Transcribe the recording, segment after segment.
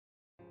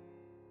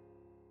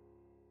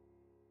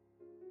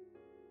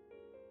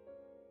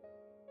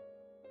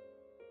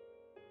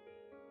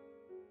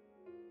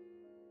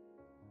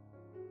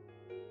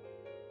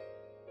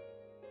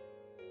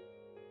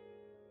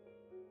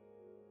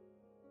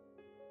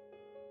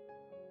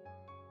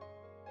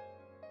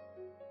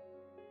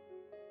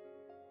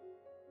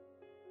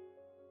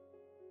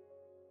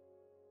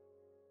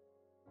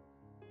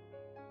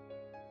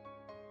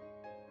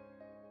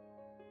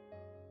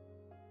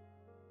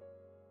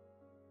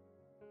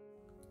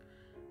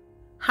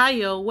Hi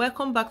y'all,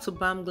 welcome back to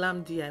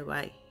Bamglam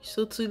DIY.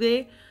 So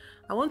today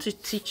I want to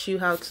teach you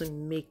how to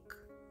make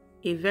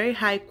a very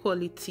high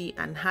quality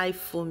and high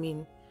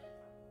foaming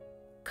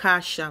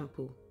car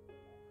shampoo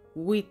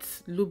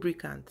with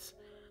lubricants.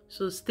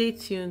 So stay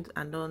tuned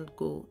and don't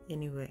go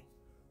anywhere.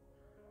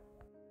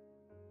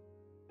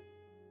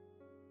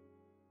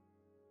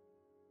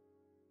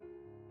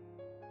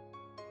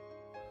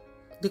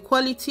 The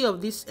quality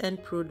of this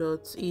end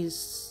product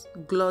is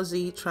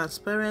glossy,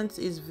 transparent,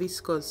 is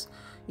viscous.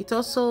 It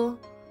also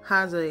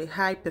has a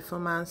high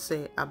performance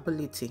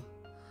ability,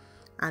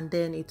 and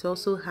then it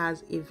also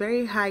has a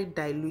very high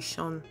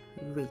dilution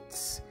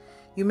rate.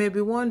 You may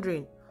be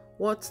wondering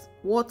what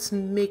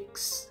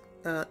makes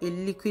a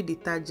liquid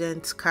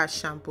detergent car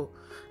shampoo,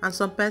 and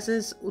some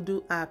persons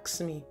do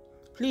ask me,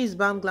 please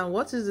Bamglam,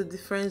 what is the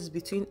difference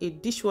between a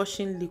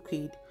dishwashing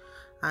liquid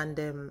and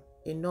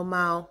a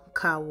normal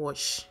car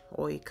wash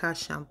or a car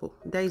shampoo?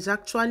 There is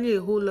actually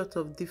a whole lot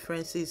of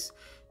differences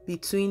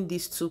between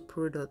these two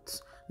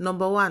products.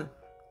 Number one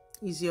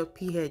is your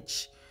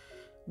pH.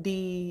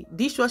 The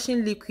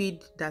dishwashing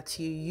liquid that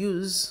you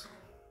use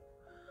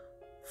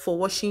for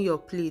washing your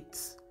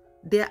plates,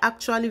 they're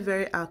actually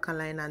very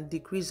alkaline and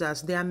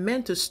degreasers. They are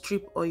meant to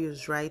strip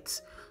oils,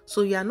 right?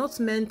 So you are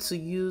not meant to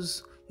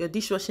use your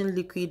dishwashing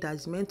liquid that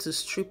is meant to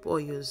strip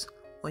oils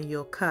on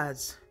your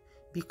cars,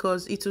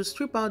 because it will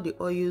strip out the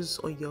oils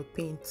on your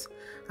paint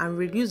and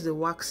reduce the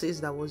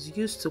waxes that was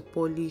used to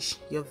polish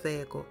your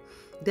vehicle,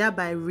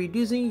 thereby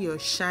reducing your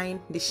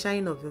the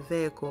shine of your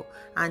vehicle,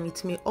 and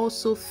it may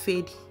also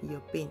fade your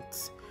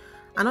paint.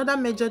 Another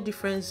major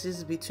difference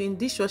is between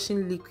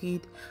dishwashing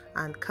liquid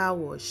and car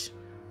wash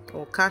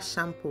or car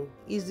shampoo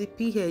is the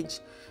pH.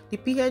 The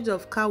pH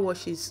of car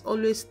wash is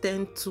always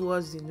tend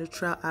towards the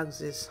neutral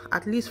axis,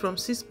 at least from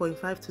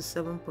 6.5 to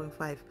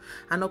 7.5,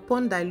 and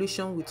upon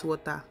dilution with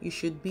water you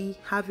should be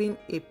having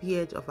a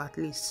pH of at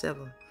least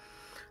 7.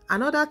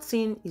 Another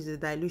thing is the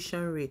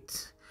dilution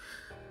rate.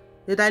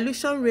 The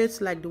dilution rate,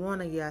 like the one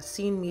that you are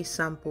seeing me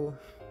sample,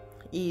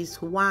 is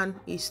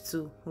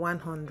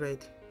 1:100.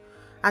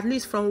 At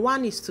least from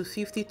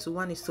 1:50 to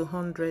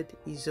 1:100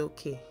 is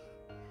okay.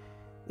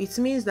 It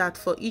means that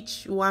for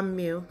each 1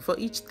 ml, for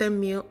each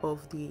 10 ml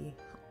of the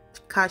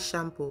car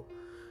shampoo,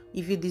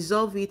 if you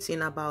dissolve it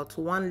in about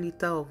 1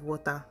 liter of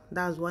water,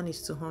 that's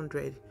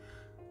 1:100.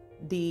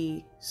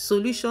 The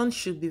solution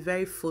should be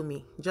very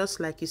foamy, just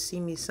like you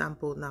see me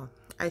sample now.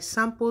 I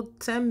sampled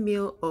 10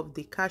 ml of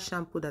the car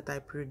shampoo that I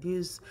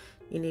produced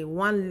in a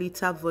 1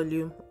 liter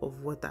volume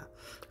of water,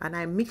 and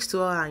I mixed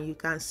well, and you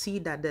can see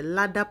that the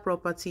lather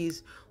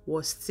properties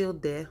was still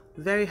there,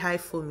 very high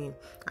foaming.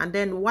 And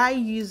then while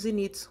using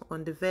it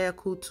on the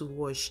vehicle to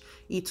wash,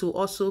 it will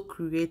also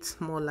create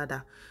more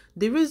lather.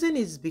 The reason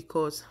is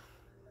because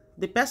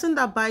the person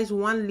that buys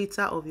 1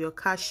 liter of your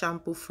car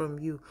shampoo from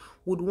you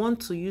would want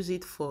to use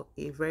it for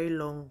a very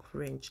long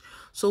range.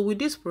 So with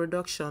this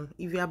production,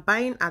 if you are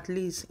buying at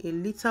least a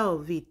liter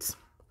of it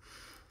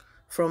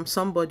from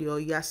somebody, or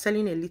you are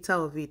selling a liter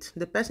of it,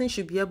 the person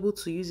should be able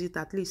to use it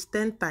at least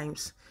 10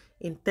 times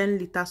in 10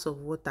 liters of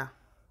water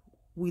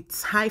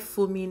with high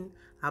foaming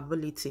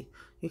ability.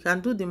 You can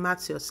do the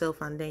maths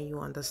yourself and then you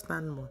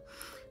understand more.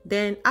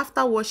 Then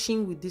after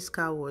washing with this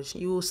car wash,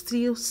 you will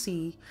still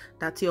see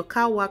that your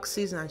car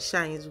waxes and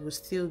shines will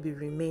still be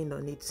remain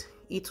on it.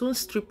 It won't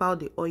strip out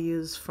the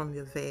oils from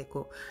your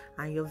vehicle,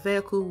 and your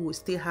vehicle will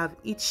still have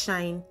its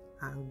shine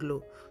and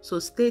glow. So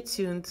stay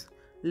tuned,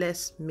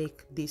 let's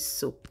make this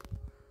soap.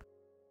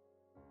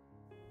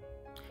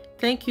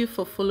 Thank you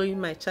for following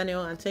my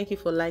channel, and thank you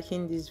for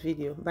liking this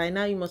video. By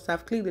now you must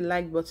have clicked the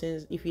like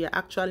buttons if you are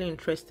actually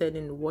interested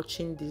in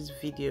watching this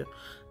video,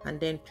 and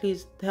then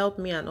please help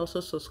me and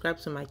also subscribe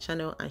to my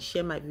channel and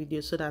share my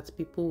video so that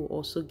people will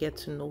also get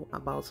to know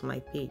about my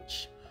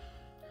page.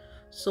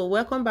 So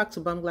welcome back to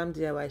Bamglam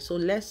DIY. So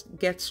let's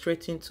get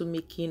straight into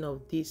making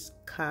of this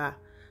car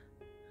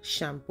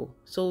shampoo.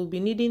 So we'll be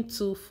needing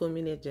 2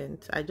 foaming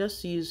agents. I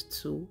just used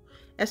 2.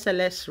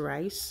 SLS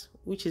rice,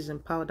 which is in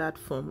powdered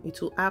form.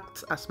 It will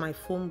act as my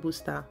foam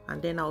booster,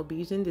 and then I'll be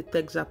using the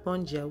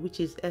Texapon gel, which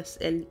is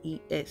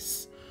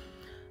SLES.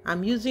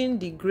 I'm using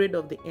the grade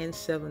of the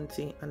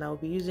N70, and I'll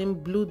be using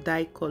blue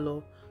dye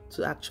color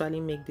to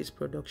actually make this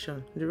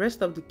production. The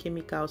rest of the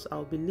chemicals,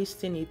 I'll be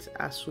listing it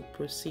as we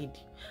proceed,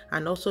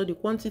 and also the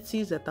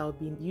quantities that I'll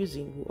be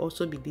using will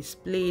also be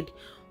displayed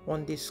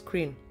on the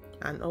screen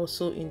and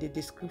also in the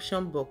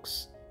description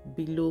box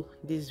below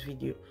this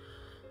video.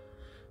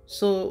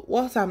 So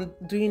what I'm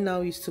doing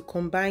now is to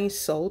combine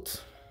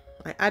salt.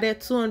 I added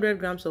 200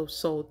 grams of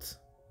salt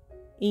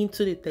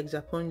into the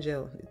Texapon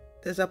gel.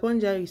 The Texapon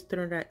gel is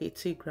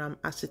 380 grams,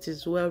 as it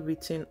is well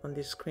written on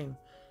the screen.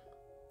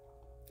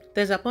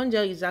 Texapon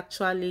gel is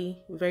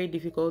actually very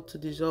difficult to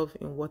dissolve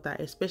in water,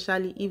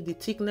 especially if the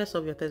thickness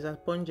of your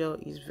Texapon gel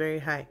is very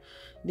high.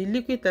 The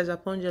liquid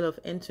Texapon gel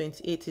of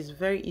N28 is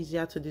very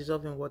easier to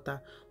dissolve in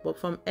water, but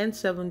from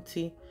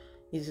N70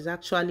 it is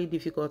actually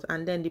difficult,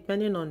 and then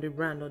depending on the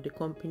brand or the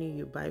company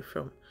you buy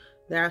from,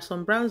 There are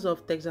some brands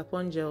of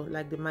Texapon gel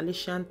like the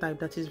Malaysian type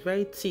that is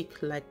very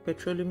thick like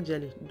petroleum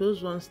jelly.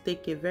 Those ones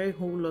take a very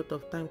whole lot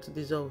of time to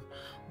dissolve,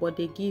 but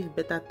they give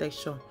better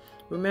texture.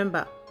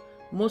 Remember,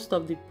 most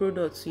of the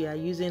products you are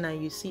using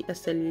and you see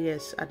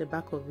SLES at the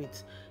back of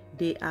it,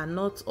 they are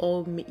not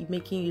all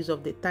making use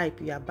of the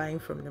type you are buying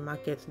from the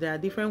market. There are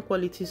different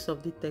qualities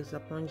of the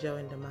Texapon gel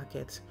in the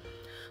market.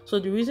 So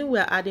the reason we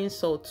are adding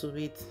salt to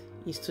it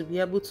is to be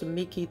able to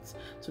make it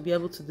to be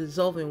able to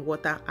dissolve in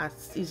water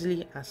as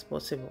easily as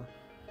possible.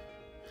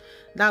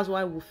 That's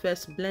why we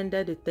first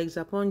blended the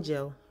Texapon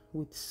gel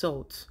with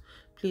salt.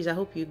 Please, I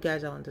hope you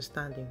guys are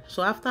understanding.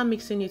 So after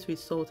mixing it with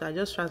salt, I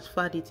just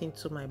transferred it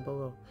into my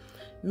bowl.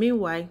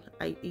 Meanwhile,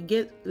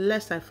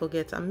 lest I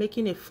forget, I'm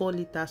making a 4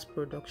 liters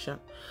production.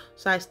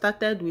 So I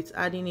started with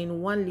adding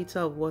in 1 liter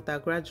of water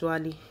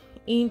gradually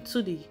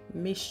into the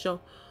mixture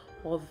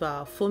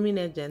of foaming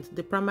agent,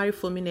 the primary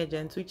foaming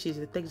agent, which is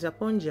the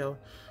Texapon gel,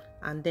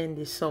 and then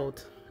the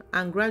salt,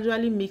 and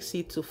gradually mix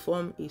it to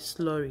form a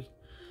slurry.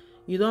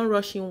 You don't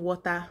rush in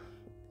water,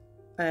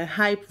 a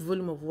high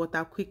volume of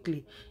water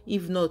quickly.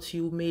 If not,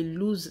 you may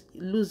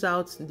lose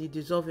out the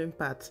dissolving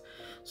part.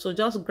 So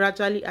just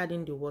gradually add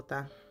in the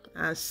water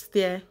and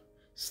stir.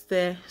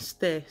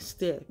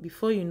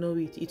 Before you know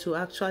it, it will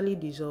actually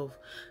dissolve,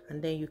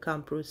 and then you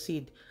can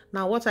proceed.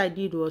 Now what I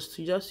did was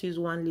to just use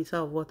 1 liter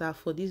of water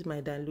for this my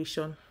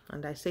dilution,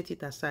 and I set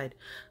it aside.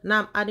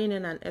 Now I'm adding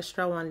in an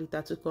extra 1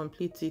 liter to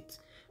complete it,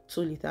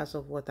 2 liters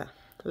of water.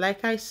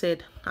 Like I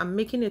said, I'm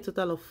making a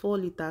total of 4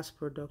 liters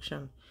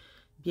production.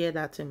 Bear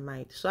that in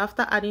mind. So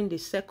after adding the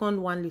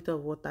second 1 liter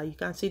of water, you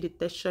can see the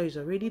texture is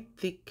already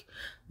thick,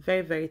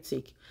 very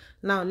thick.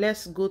 Now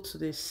let's go to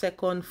the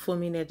second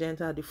foaming agent,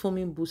 or the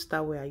foaming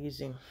booster we are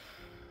using.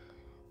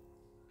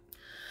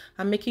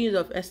 I'm making use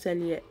of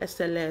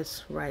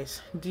SLS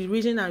rice. The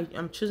reason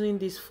I'm choosing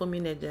this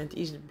foaming agent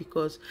is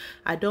because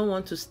I don't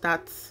want to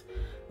start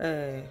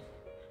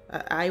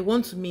I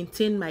want to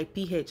maintain my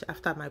pH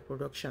after my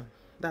production.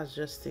 That's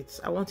just it.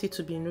 I want it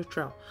to be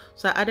neutral.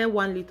 So I added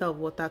 1 liter of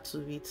water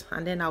to it,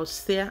 and then I'll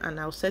stir and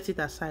I'll set it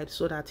aside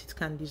so that it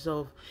can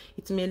dissolve.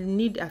 It may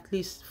need at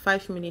least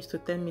 5 minutes to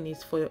 10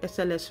 minutes for your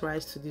SLS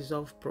rice to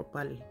dissolve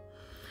properly.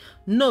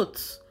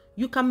 Note,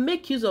 you can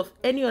make use of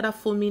any other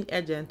foaming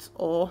agent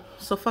or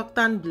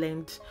surfactant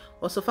blend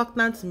or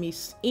surfactant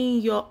mix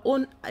in your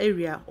own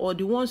area, or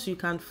the ones you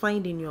can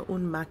find in your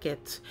own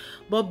market.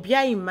 But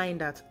bear in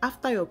mind that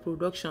after your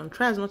production,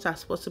 try as much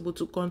as possible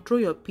to control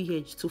your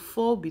pH to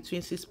fall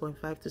between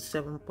 6.5 to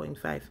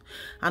 7.5.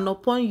 And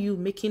upon you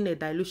making a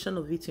dilution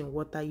of it in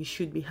water, you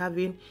should be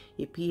having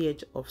a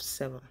pH of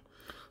 7.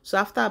 So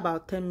after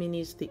about 10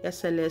 minutes, the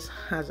SLS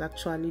has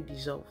actually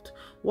dissolved.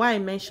 Why I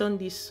mentioned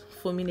this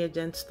foaming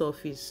agent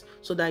stuff is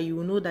so that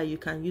you know that you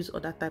can use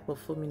other type of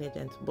foaming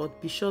agent,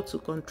 but be sure to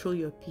control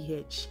your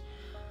pH.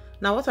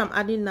 Now what I'm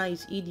adding now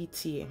is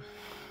EDTA.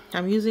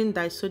 I'm using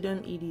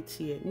disodium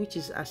EDTA, which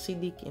is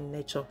acidic in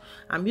nature.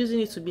 I'm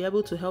using it to be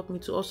able to help me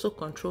to also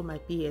control my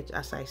pH,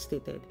 as I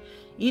stated.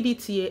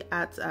 EDTA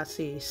acts as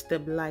a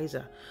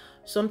stabilizer.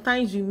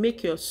 Sometimes you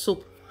make your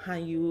soap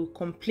and you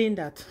complain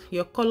that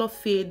your color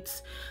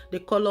fades, the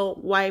color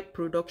white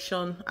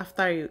production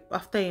after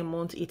a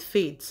month it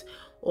fades,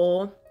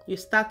 or you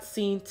start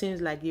seeing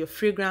things like your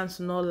fragrance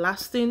not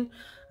lasting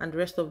and the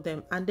rest of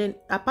them. And then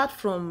apart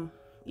from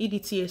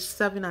EDTA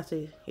serving as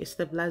a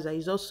stabilizer,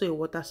 is also a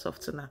water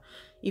softener.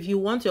 If you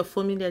want your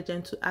foaming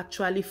agent to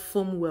actually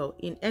foam well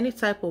in any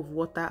type of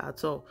water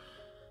at all,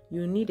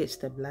 you need a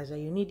stabilizer,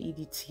 you need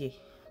EDTA.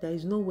 There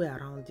is no way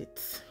around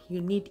it.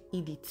 You need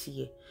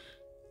EDTA.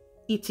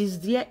 It is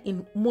there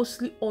in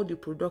mostly all the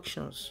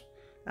productions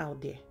out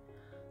there.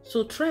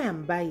 So try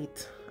and buy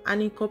it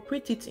and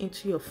incorporate it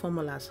into your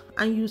formulas,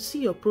 and you see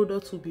your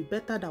product will be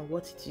better than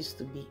what it used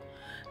to be.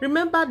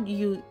 Remember,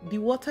 the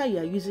water you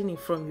are using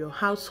from your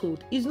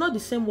household is not the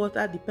same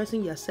water the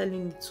person you are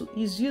selling it to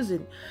is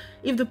using.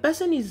 If the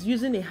person is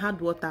using a hard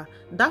water,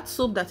 that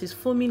soap that is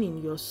foaming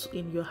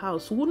in your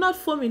house will not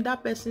foam in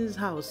that person's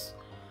house.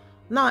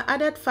 Now I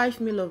added 5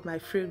 ml of my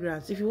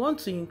fragrance. If you want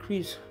to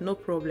increase, no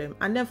problem.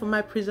 And then for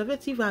my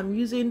preservative, I'm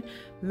using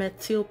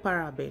methyl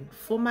paraben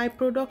for my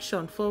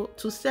production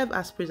to serve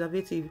as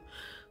preservative.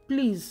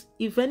 Please,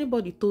 if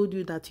anybody told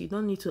you that you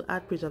don't need to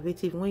add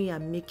preservative when you are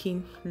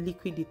making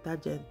liquid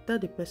detergent, tell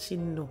the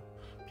person no.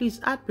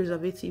 Please add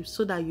preservative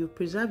so that you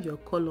preserve your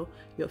color,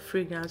 your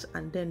fragrance,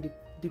 and then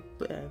the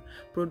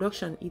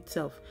production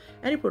itself.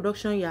 Any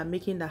production you are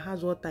making that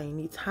has water in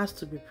it has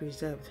to be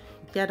preserved.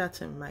 Bear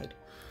that in mind.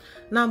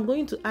 Now I'm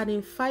going to add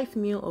in 5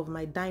 ml of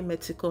my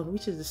Dimethicon,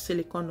 which is the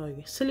silicon oil.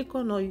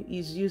 Silicon oil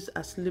is used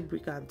as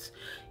lubricant.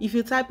 If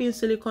you type in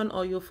silicon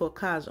oil for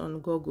cars on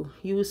Google,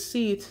 you will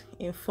see it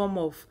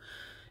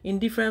in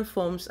different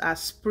forms, as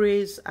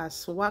sprays,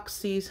 as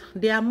waxes.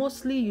 They are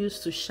mostly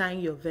used to shine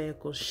your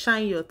vehicles,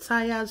 shine your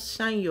tires,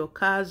 shine your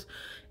cars,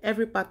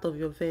 every part of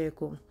your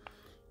vehicle.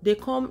 They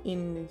come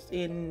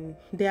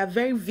they are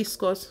very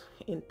viscous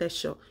in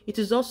texture. It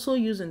is also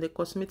used in the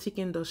cosmetic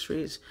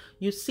industries.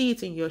 You see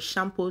it in your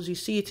shampoos, you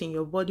see it in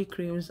your body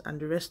creams and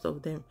the rest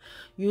of them.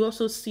 You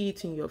also see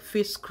it in your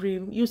face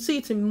cream. You see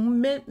it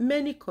in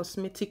many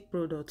cosmetic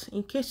products.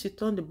 In case you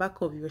turn the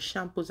back of your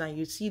shampoos and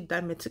you see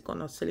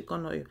Dimethicon or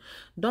silicone oil,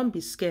 don't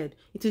be scared.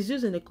 It is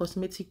used in the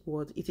cosmetic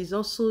world. It is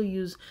also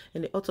used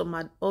in the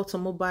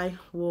automobile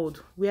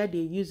world, where they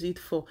use it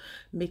for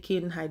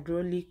making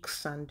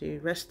hydraulics and the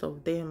rest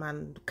of them,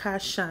 and car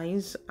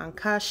shines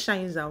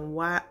and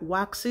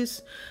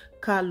waxes,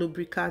 car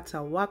lubricants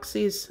and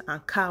waxes,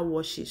 and car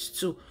washes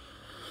too.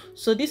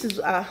 So this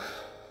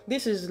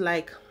is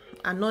like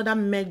another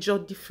major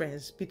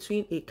difference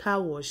between a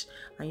car wash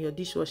and your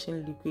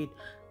dishwashing liquid.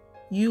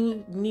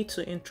 You need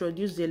to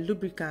introduce the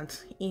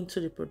lubricant into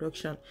the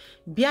production.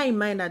 Bear in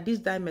mind that this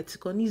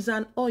Dimethicon is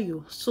an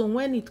oil, so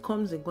when it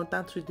comes in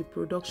contact with the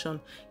production,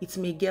 it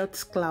may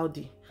get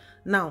cloudy.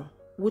 Now,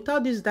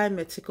 without this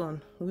Dimethicon,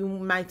 we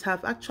might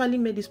have actually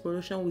made this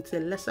production with a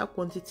lesser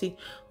quantity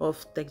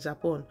of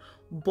Texapon,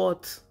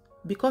 but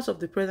because of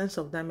the presence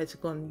of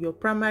Dimethicon, your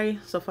primary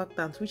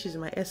surfactant, which is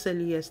my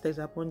SLES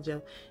Texapon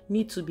gel,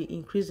 need to be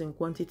increased in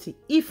quantity.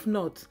 If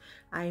not,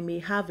 I may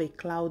have a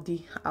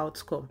cloudy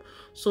outcome.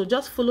 So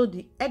just follow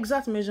the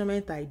exact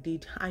measurement I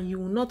did and you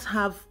will not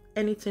have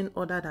anything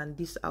other than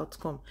this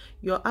outcome.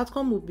 Your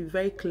outcome will be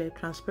very clear,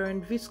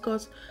 transparent,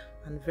 viscous,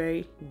 and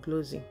very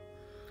glossy.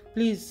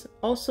 Please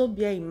also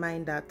bear in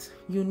mind that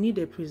you need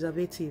a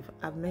preservative.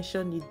 I've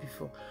mentioned it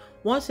before.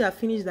 Once you have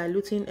finished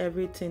diluting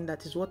everything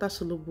that is water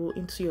soluble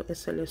into your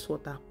SLS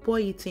water, pour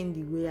it in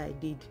the way I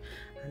did,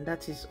 and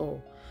that is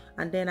all.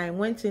 And then I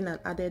went in and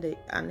added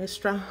an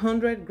extra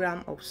 100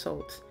 grams of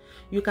salt.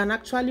 You can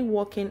actually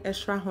work in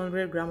extra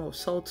 100 grams of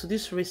salt to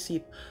this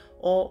recipe,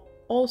 or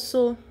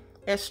also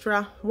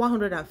extra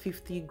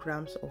 150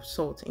 grams of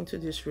salt into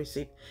this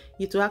recipe.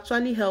 It will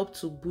actually help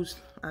to boost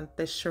and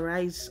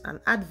texturize and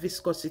add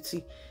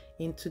viscosity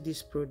into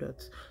this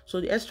product. So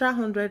the extra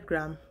 100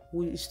 grams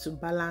is to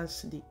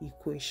balance the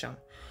equation.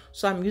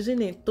 So I'm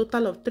using a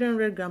total of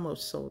 300 grams of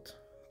salt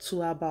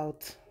to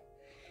about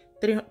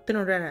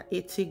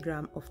 380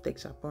 grams of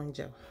Texapon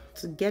gel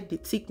to get the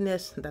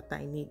thickness that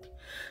I need.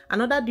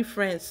 Another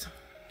difference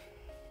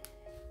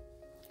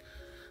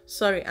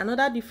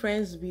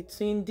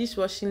between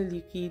dishwashing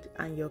liquid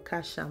and your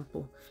car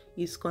shampoo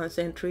is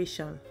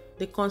concentration.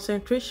 The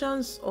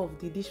concentrations of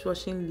the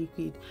dishwashing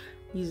liquid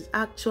is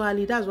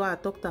actually, that's why I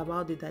talked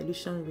about the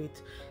dilution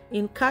rate.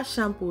 In car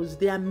shampoos,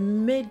 they are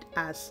made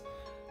as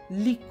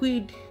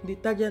liquid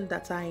detergent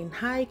that are in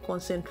high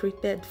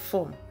concentrated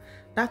form.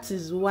 That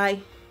is why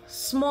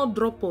small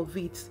drop of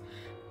it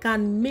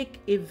can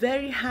make a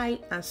very high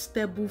and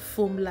stable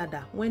foam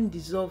ladder when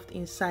dissolved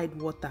inside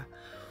water.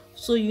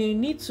 So you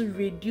need to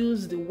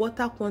reduce the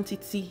water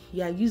quantity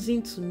you are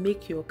using to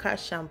make your car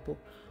shampoo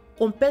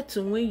compared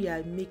to when you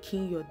are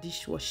making your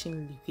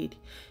dishwashing liquid.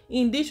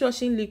 In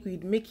dishwashing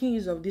liquid, making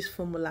use of this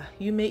formula,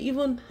 you may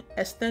even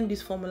extend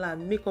this formula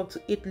and make up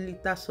to 8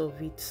 liters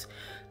of it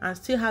and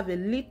still have a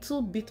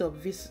little bit of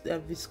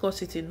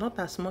viscosity, not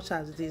as much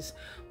as this,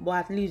 but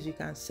at least you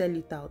can sell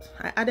it out.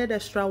 I added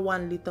extra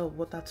 1 liter of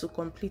water to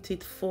complete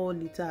it 4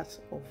 liters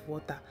of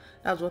water.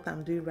 That's what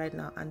I'm doing right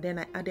now. And then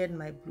I added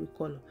my blue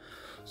color.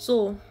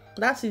 So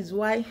that is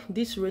why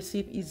this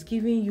recipe is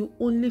giving you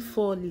only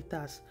 4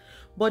 liters,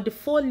 but the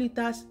 4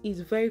 liters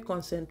is very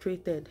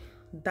concentrated,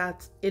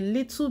 that a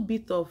little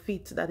bit of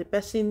it that the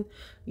person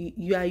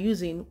you are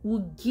using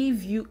will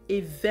give you a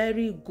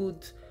very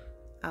good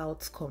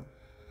outcome.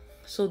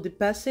 So the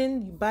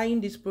person buying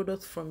this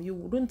product from you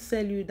wouldn't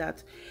tell you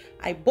that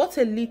I bought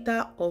a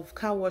liter of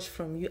car wash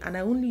from you and I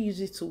only use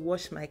it to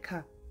wash my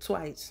car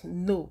twice.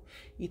 No,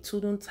 it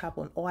wouldn't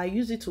happen. Or I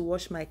use it to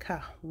wash my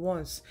car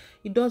once.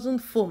 It doesn't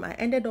foam. I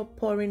ended up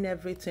pouring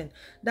everything.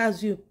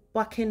 That's you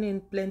packing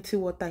in plenty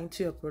water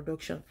into your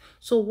production.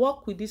 So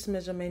work with this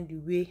measurement the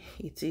way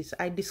it is.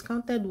 I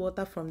discounted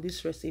water from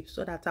this recipe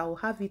so that I will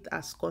have it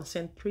as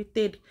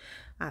concentrated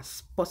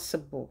as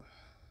possible.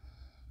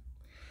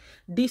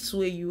 This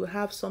way you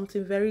have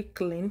something very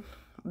clean,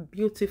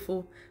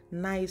 beautiful,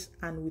 nice,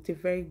 and with a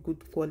very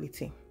good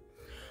quality.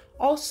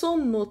 Also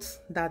note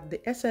that the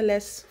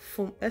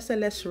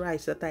SLS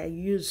rice that I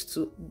used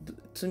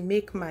to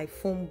make my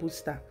foam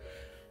booster,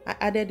 I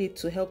added it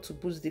to help to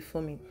boost the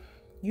foaming.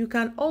 You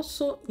can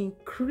also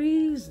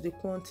increase the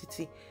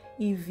quantity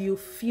if you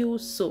feel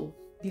so.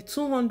 The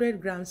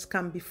 200 grams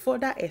can be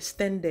further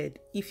extended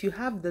if you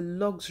have the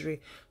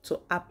luxury to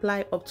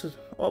apply up to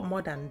or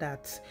more than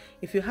that.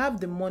 If you have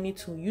the money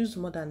to use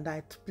more than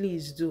that,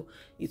 please do.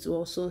 It will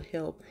also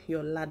help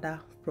your ladder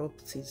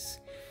properties.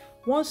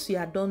 Once you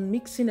are done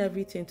mixing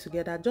everything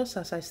together, just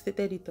as I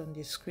stated it on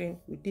the screen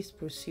with this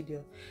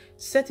procedure,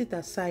 set it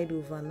aside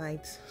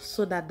overnight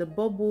so that the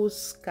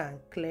bubbles can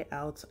clear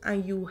out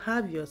and you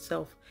have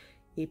yourself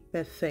a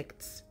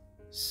perfect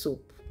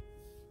soap.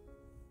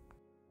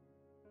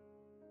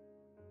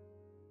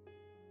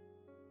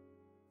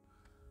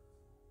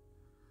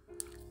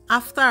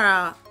 After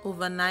our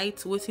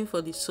overnight waiting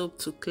for the soap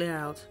to clear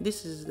out,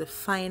 this is the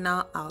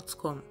final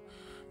outcome.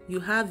 you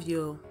have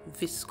your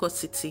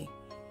viscosity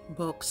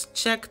box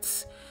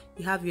checked,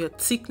 you have your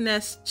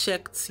thickness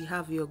checked, you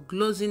have your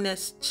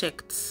glossiness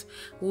checked.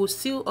 We'll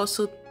still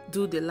also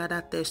do the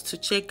ladder test to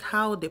check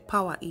how the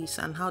power is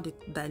and how the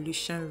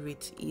dilution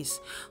rate is.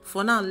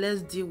 For now,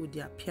 let's deal with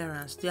the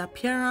appearance. The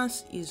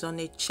appearance is on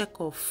a check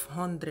of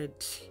 100.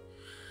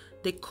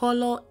 The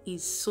color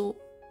is so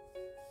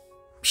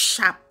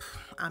sharp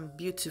and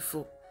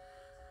beautiful,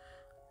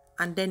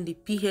 and then the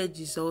pH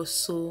is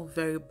also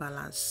very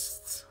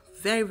balanced,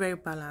 very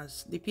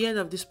balanced. The pH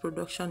of this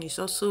production is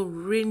also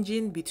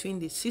ranging between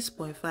the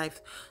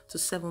 6.5 to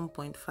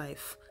 7.5.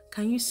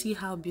 Can you see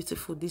how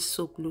beautiful this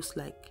soap looks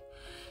like?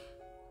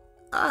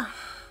 I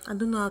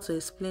don't know how to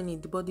explain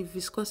it, but the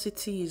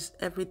viscosity is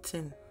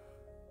everything.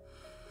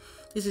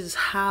 This is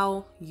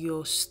how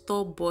your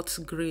store-bought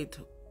grade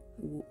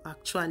will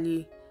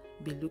actually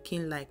be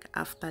looking like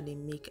after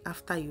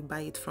you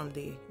buy it from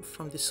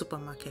the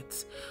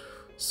supermarket.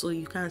 So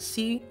you can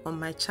see on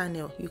my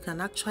channel, you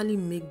can actually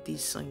make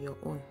this on your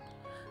own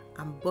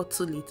and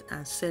bottle it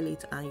and sell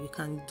it, and you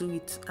can do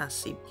it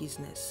as a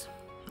business.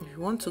 If you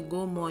want to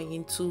go more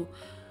into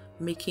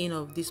making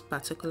of this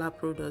particular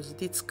products,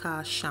 this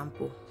car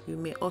shampoo, you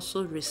may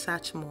also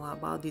research more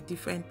about the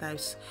different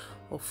types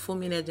of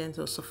foaming agents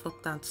or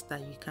surfactants that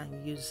you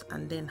can use,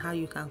 and then how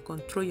you can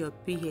control your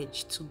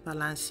pH to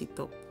balance it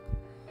up.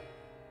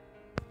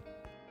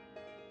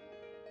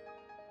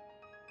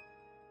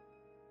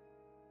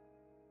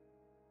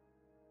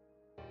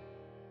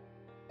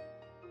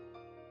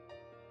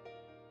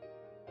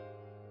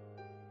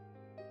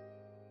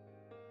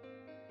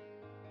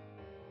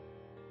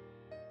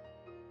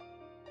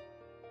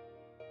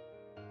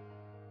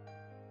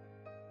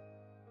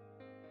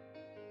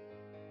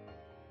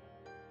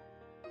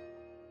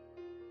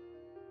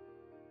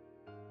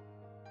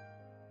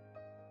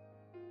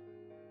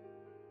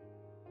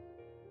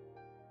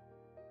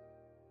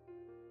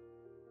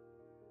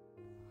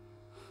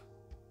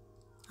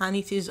 And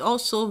it is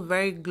also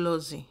very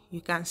glossy.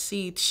 You can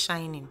see it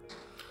shining.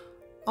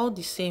 All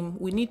the same,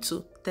 we need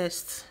to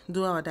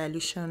do our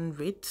dilution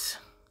rate.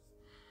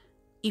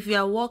 If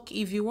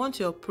you want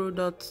your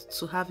product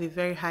to have a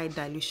very high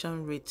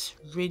dilution rate,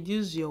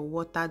 reduce your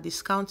water,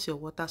 discount your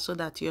water, so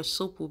that your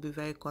soap will be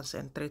very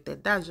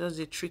concentrated. That's just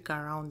a trick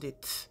around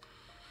it,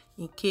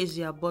 in case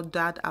you are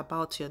bothered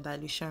about your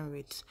dilution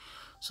rate.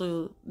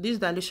 So this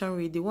dilution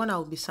rate, the one I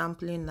will be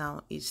sampling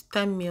now, is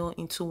 10 ml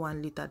into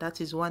 1 liter.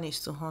 That is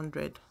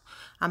 1:100.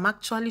 I'm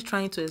actually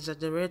trying to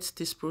exaggerate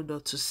this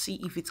product to see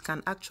if it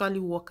can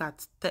actually work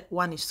at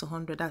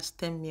 1:100. That's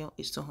 10 ml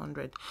is to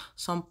 100.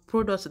 Some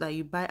products that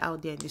you buy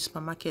out there in the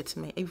supermarket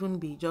may even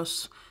be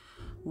just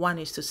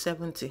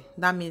 1:70.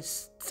 That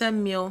means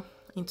 10 ml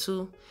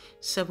into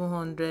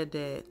 700.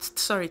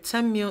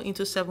 10 ml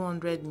into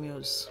 700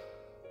 ml.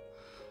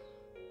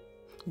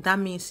 That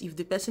means if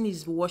the person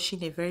is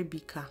washing a very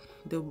big car,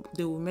 they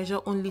will measure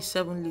only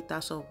 7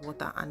 liters of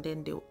water, and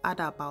then they'll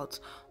add about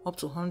up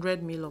to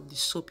 100 ml of the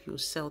soap you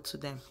sell to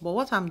them. But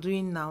what I'm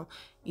doing now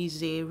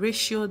is a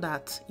ratio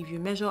that if you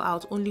measure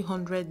out only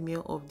 100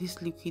 ml of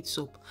this liquid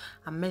soap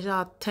and measure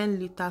out 10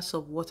 liters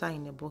of water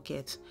in a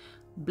bucket,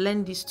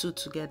 blend these two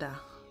together,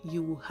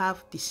 you will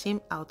have the same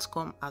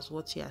outcome as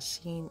what you are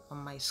seeing on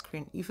my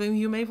screen.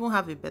 You may even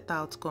have a better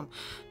outcome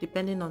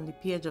depending on the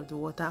pH of the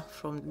water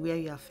from where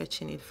you are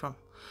fetching it from.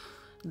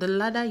 The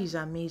ladder is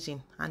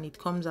amazing and it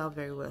comes out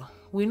very well.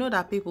 We know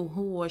that people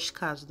who wash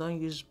cars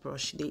don't use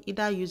brush. They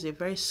either use a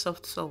very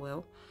soft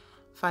towel,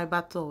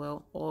 fiber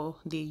towel, or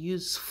they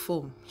use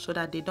foam so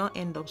that they don't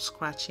end up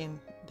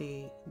scratching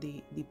the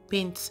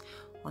paint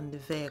on the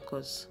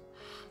vehicles.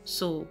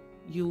 So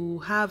you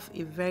have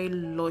a very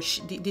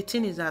lush. The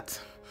thing is that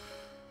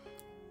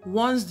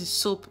once the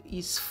soap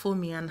is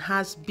foamy and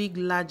has big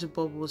large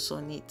bubbles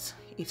on it,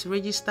 it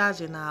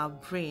registers in our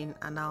brain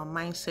and our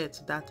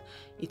mindset that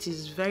it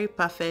is very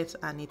perfect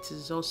and it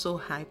is also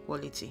high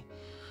quality.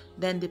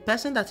 Then the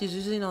person that is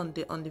using on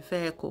the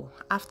vehicle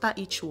after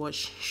each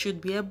wash should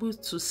be able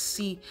to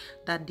see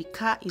that the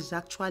car is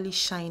actually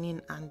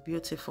shining and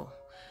beautiful.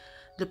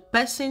 The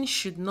person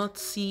should not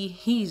see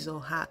his or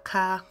her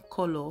car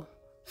color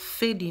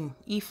fading.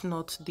 If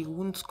not, they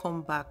won't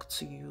come back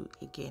to you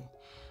again.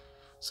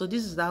 So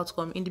this is the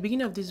outcome. In the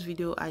beginning of this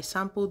video, I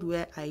sampled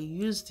where I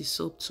used the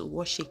soap to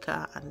wash a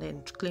car and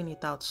then clean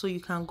it out. So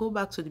you can go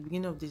back to the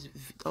beginning of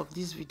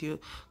this video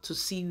to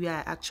see where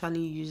I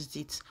actually used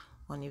it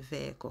on a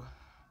vehicle.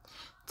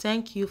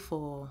 Thank you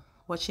for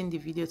watching the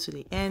video to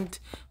the end.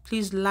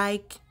 Please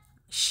like,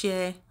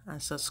 share,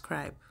 and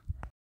subscribe.